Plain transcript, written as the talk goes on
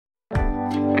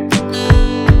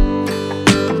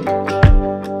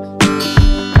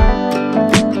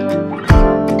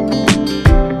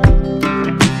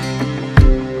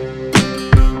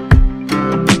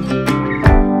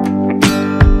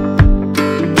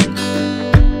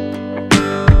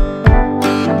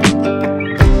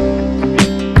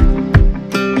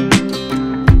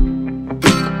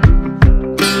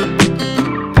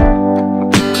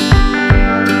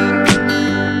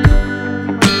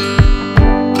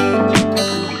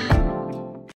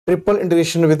Triple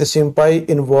integration with SymPy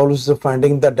involves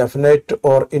finding the definite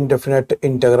or indefinite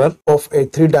integral of a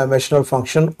three-dimensional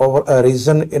function over a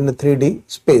region in 3D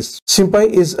space. SymPy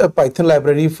is a Python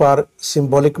library for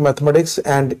symbolic mathematics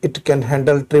and it can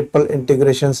handle triple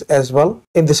integrations as well.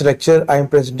 In this lecture, I am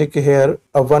presenting here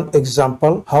one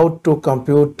example how to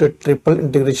compute triple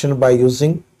integration by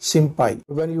using SymPy.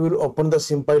 When you will open the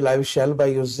SymPy live shell by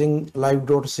using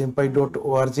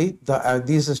live.sympy.org,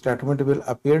 these statement will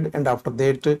appear, and after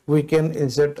that we can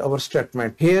insert our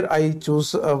statement. Here I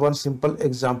choose one simple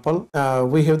example.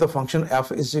 We have the function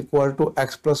f is equal to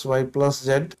x plus y plus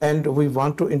z, and we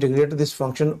want to integrate this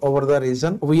function over the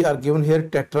region. We are given here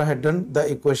tetrahedron. The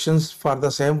equations for the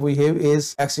same we have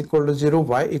is x equal to 0,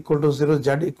 y equal to 0,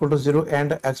 z equal to 0,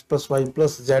 and x plus y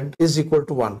plus z is equal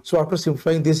to 1. So after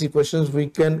simplifying these equations, we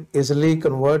can easily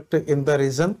convert in the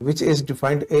region which is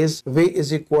defined as v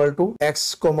is equal to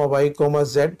x comma y comma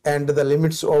z, and the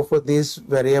limits of this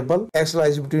variable x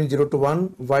lies between 0 to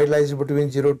 1, y lies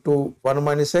between 0 to 1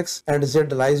 minus x, and z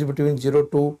lies between 0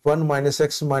 to 1 minus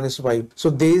x minus y. So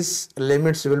these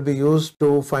limits will be used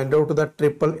to find out the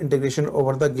triple integration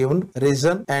over the given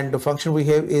region, and the function we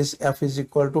have is f is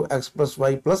equal to x plus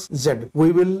y plus z.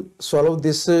 We will solve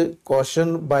this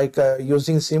question by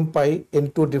using SymPy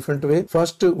in two different ways.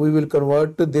 First, we will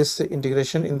convert this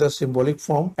integration in the symbolic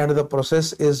form, and the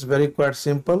process is very quite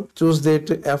simple. Choose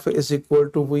that f is equal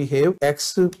to, we have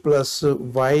x plus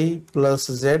y plus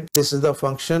z. This is the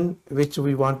function which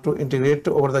we want to integrate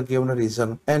over the given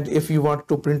region, and if you want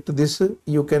to print this,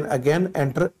 you can again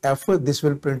enter f. This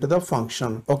will print the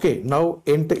function. Okay, now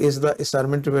int is the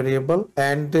assignment variable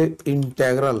and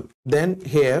integral. Then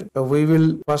here we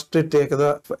will first take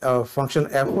the function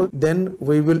f, then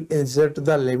we will insert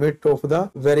the limit of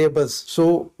the variables.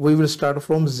 So we will start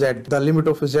from z. The limit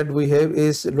of z we have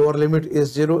is lower limit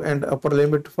is 0 and upper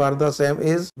limit for the same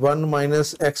is 1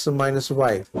 minus x minus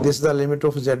y. This is the limit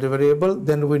of z variable.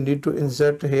 Then we need to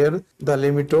insert here the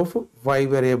limit of y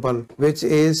variable, which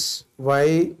is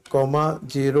y comma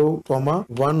 0 comma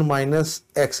 1 minus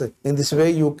x. In this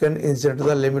way you can insert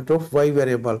the limit of y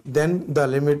variable. Then the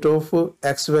limit of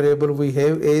x variable we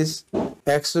have is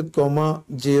x comma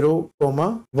 0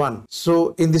 comma 1.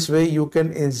 So in this way you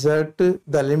can insert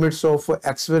the limits of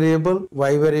x variable,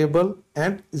 y variable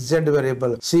and z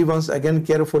variable. See once again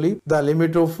carefully, the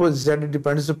limit of z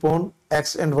depends upon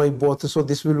x and y both, so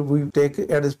this will we take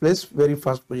at this place very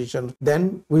first position.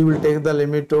 Then we will take the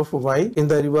limit of y in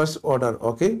the reverse order.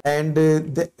 Okay, and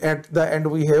at the end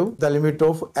we have the limit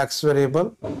of x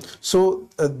variable. So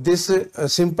this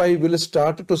SymPy will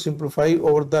start to simplify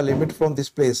over the limit from this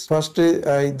place. First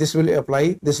this will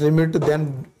apply this limit,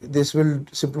 then this will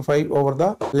simplify over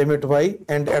the limit y,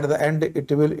 and at the end it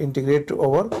will integrate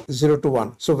over 0 to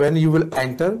 1. So when you will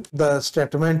enter the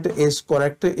statement is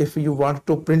correct. If you want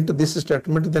to print this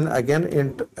statement, then again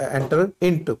enter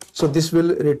int. So this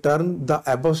will return the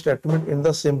above statement in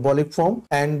the symbolic form.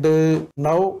 And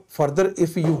now further,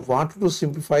 if you want to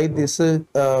simplify this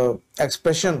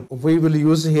expression, we will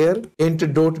use here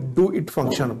int dot do it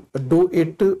function. Do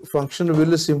it function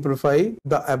will simplify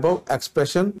the above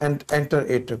expression and enter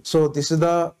it. So this is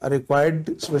the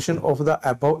required solution of the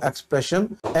above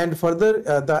expression. And further,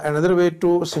 the another way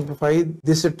to simplify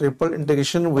this triple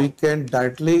integration, we can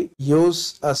directly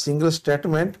use a single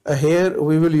statement. Here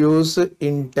we will use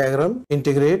integral,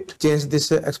 integrate, change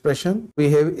this expression we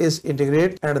have is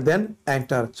integrate, and then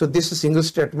enter. So this single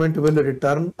statement will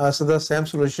return us the same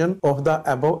solution of the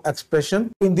above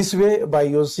expression. In this way, by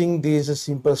using these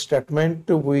simple statement,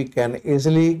 we can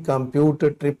easily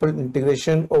compute triple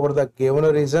integration over the given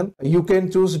region. You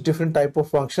can choose different type of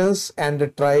functions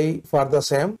and try for the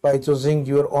same by choosing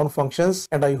your own functions.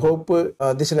 And I hope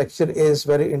this lecture is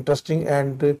very interesting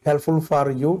and helpful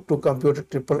for you to compute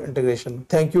triple integration.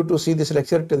 Thank you to see this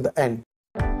lecture till the end.